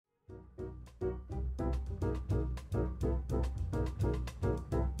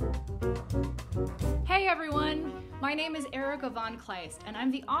Hey everyone! My name is Erica von Kleist, and I'm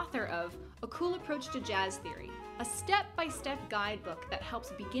the author of A Cool Approach to Jazz Theory, a step-by-step guidebook that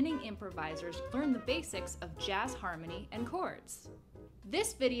helps beginning improvisers learn the basics of jazz harmony and chords.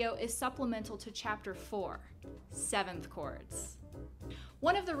 This video is supplemental to Chapter 4, 7th Chords.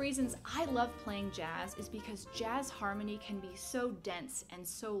 One of the reasons I love playing jazz is because jazz harmony can be so dense and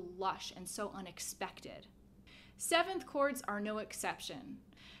so lush and so unexpected. 7th chords are no exception.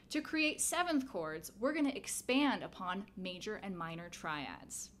 To create 7th chords, we're going to expand upon major and minor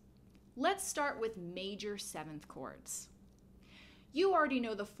triads. Let's start with major 7th chords. You already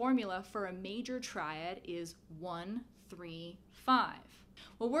know the formula for a major triad is 1, 3, 5.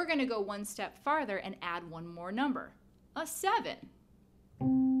 Well, we're going to go one step farther and add one more number, a 7.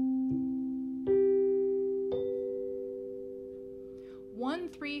 One,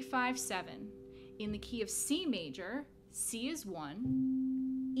 3, 5, 7. In the key of C major, C is 1,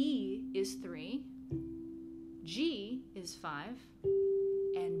 E is 3, G is 5,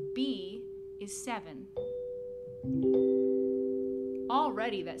 and B is 7.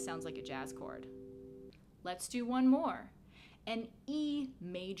 Already that sounds like a jazz chord. Let's do one more, an E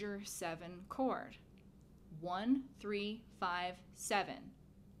major 7 chord. 1, 3, 5, 7.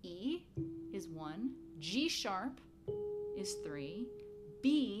 E is 1, G sharp is 3,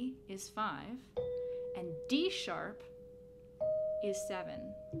 B is 5, and D sharp is 7.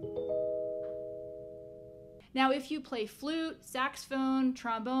 Now, if you play flute, saxophone,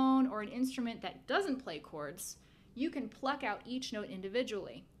 trombone, or an instrument that doesn't play chords, you can pluck out each note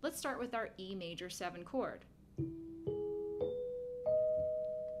individually. Let's start with our E major 7 chord.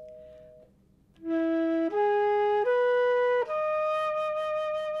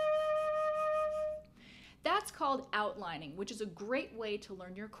 That's called outlining, which is a great way to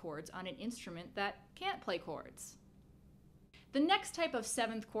learn your chords on an instrument that can't play chords. The next type of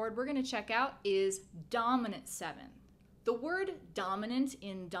 7th chord we're going to check out is dominant 7. The word dominant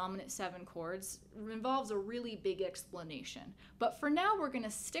in dominant 7 chords involves a really big explanation, but for now we're going to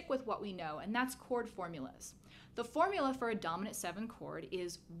stick with what we know, and that's chord formulas. The formula for a dominant 7 chord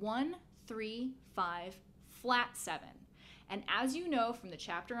is 1, 3, 5, flat 7. And as you know from the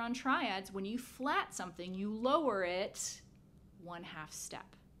chapter on triads, when you flat something, you lower it 1/2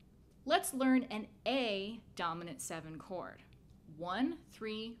 step. Let's learn an A dominant 7 chord. 1,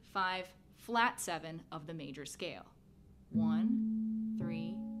 3, 5, flat 7 of the major scale. 1,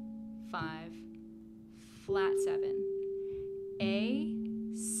 3, 5, flat 7. A,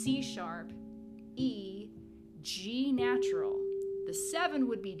 C sharp, E, G natural. The 7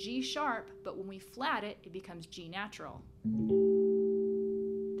 would be G sharp, but when we flat it, it becomes G natural.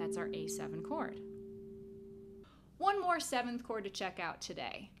 That's our A7 chord. One more 7th chord to check out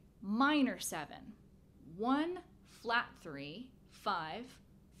today. Minor 7. 1, flat 3, 5,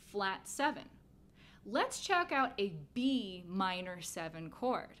 flat 7. Let's check out a B minor 7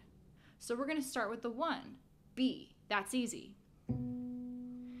 chord. So we're going to start with the 1, B. That's easy.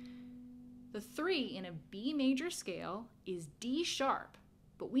 The 3 in a B major scale is D sharp,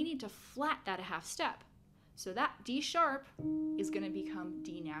 but we need to flat that 1/2 step. So that D sharp is going to become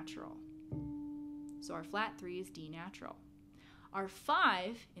D natural. So our flat 3 is D natural. Our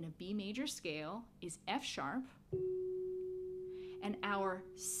 5 in a B major scale is F sharp, and our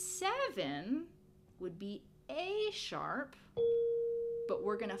 7 would be A sharp, but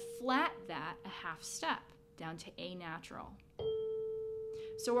we're going to flat that 1/2 step down to A natural.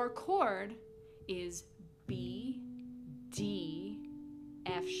 So our chord is B, D,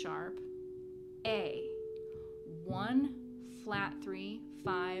 F sharp, A. 1, flat 3,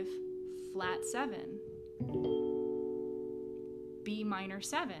 5, flat 7, B minor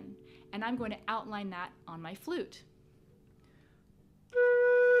 7, and I'm going to outline that on my flute.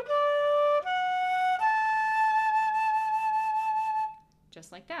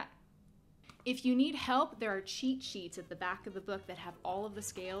 Just like that. If you need help, there are cheat sheets at the back of the book that have all of the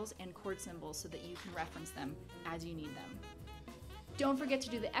scales and chord symbols so that you can reference them as you need them. Don't forget to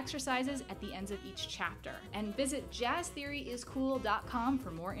do the exercises at the ends of each chapter, and visit jazztheoryiscool.com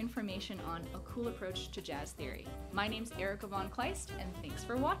for more information on A Cool Approach to Jazz Theory. My name's Erica von Kleist, and thanks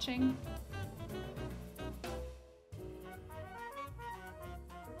for watching.